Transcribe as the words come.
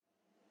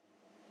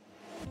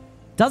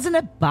Doesn't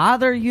it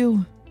bother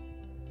you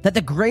that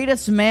the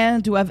greatest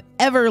man to have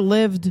ever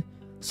lived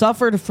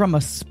suffered from a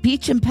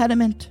speech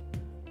impediment?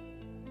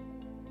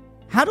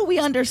 How do we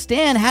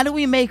understand, how do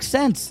we make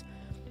sense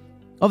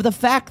of the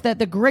fact that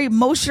the great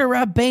Moshe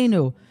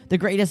Rabbeinu, the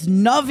greatest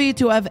Navi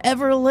to have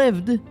ever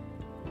lived,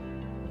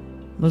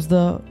 was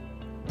the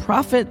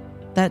prophet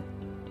that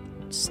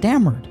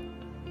stammered?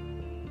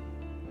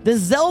 The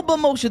Zelba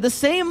Moshe, the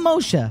same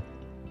Moshe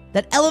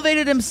that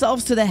elevated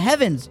himself to the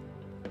heavens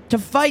to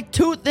fight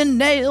tooth and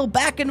nail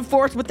back and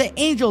forth with the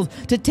angels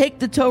to take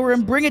the Torah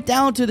and bring it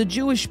down to the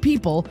Jewish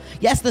people.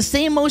 Yes, the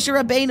same Moshe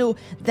Rabbeinu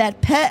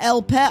that Peh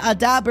El Peh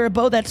Adaber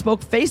Bo, that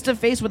spoke face to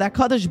face with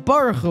HaKadosh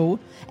Baruch Hu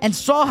and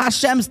saw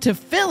Hashem's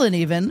tefillin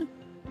even.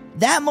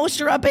 That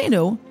Moshe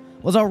Rabbeinu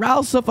was a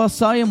Ral Suf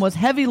Asayim, was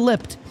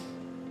heavy-lipped,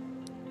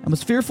 and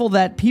was fearful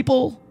that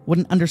people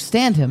wouldn't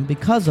understand him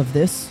because of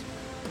this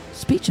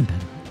speech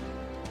impediment.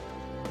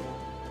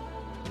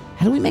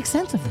 How do we make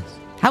sense of this?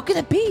 How can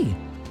it be?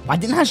 Why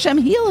didn't Hashem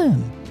heal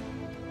him?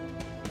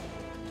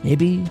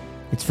 Maybe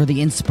it's for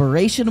the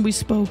inspiration we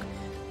spoke.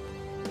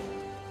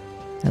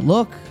 That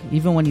look,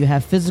 even when you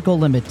have physical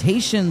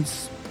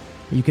limitations,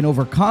 you can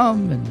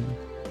overcome and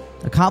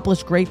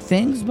accomplish great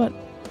things, but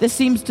this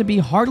seems to be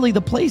hardly the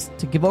place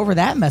to give over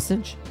that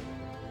message.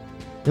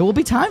 There will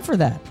be time for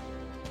that.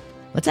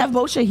 Let's have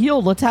Moshe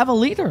healed. Let's have a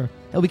leader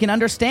that we can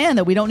understand,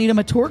 that we don't need a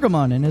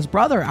Maturgamon and his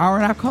brother,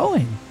 Aaron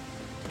HaKohen,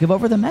 to give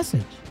over the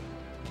message.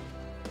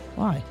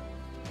 Why?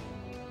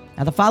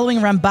 Now, the following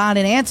Ramban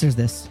answers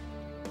this.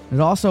 It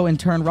also, in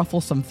turn,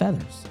 ruffles some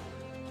feathers.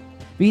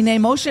 Because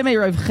Moshe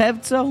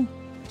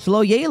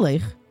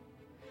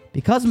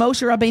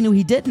Rabbeinu,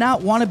 he did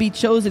not want to be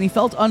chosen. He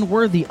felt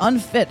unworthy,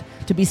 unfit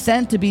to be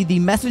sent to be the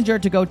messenger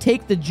to go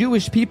take the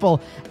Jewish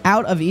people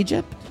out of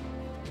Egypt.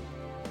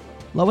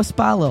 Therefore,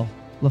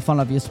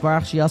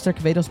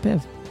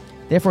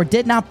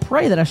 did not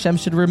pray that Hashem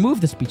should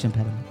remove the speech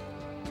impediment.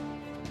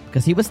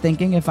 Because he was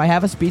thinking, if I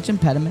have a speech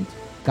impediment,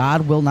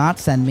 God will not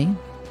send me.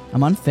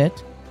 I'm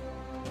unfit.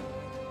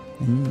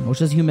 And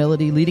Moshe's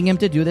humility leading him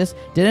to do this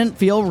didn't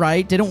feel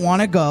right, didn't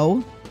want to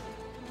go.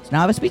 So now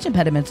I have a speech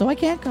impediment, so I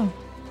can't go.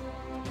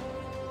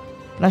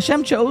 But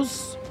Hashem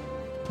chose,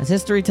 as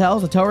history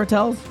tells, the Torah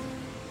tells,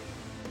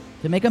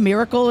 to make a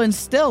miracle, and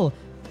still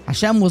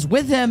Hashem was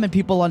with him and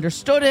people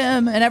understood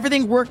him and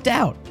everything worked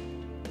out.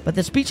 But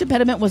the speech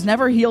impediment was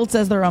never healed,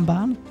 says the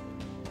Ramban.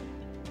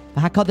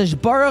 HaKadosh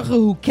Baruch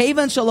Hu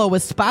kevan shelo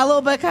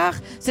v'spalo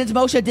bekach, since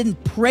Moshe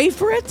didn't pray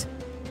for it,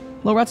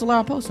 lo ratza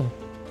l'raposo.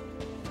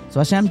 So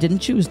Hashem didn't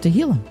choose to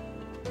heal him.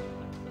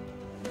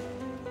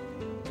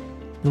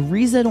 The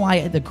reason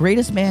why the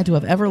greatest man to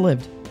have ever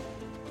lived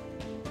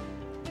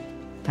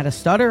had a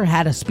stutter,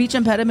 had a speech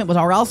impediment, was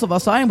Aral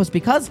Savasayim, was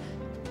because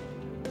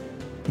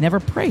he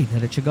never prayed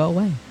that it should go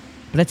away.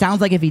 But it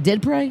sounds like if he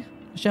did pray,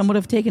 Hashem would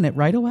have taken it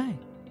right away.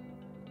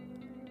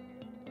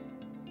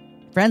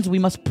 Friends, we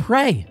must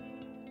pray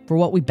for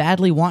what we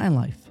badly want in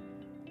life.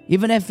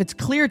 Even if it's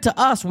clear to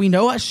us, we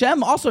know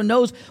Hashem also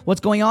knows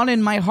what's going on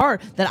in my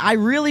heart, that I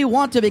really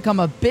want to become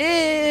a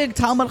big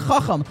Talmud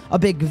Chacham, a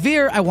big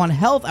Gvir. I want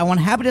health, I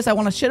want happiness, I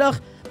want a Shidduch,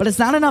 but it's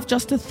not enough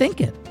just to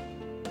think it.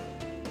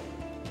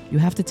 You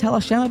have to tell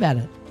Hashem about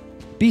it.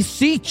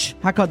 Beseech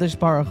HaKadosh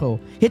Baruch Hu.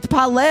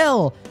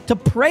 Hitpalel, to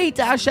pray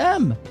to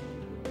Hashem.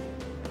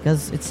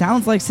 Because it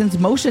sounds like since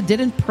Moshe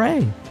didn't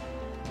pray,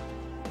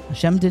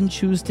 Hashem didn't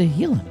choose to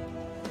heal him.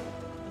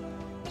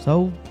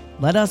 So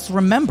let us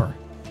remember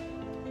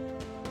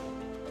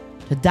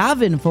to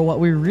daven for what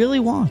we really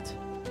want.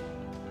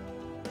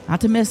 Not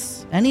to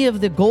miss any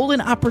of the golden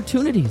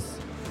opportunities.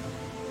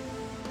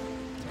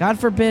 God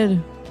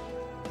forbid,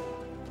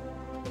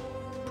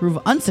 prove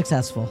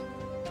unsuccessful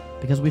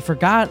because we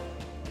forgot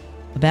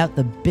about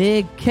the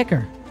big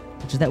kicker,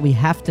 which is that we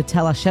have to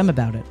tell Hashem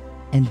about it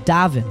and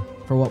daven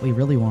for what we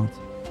really want.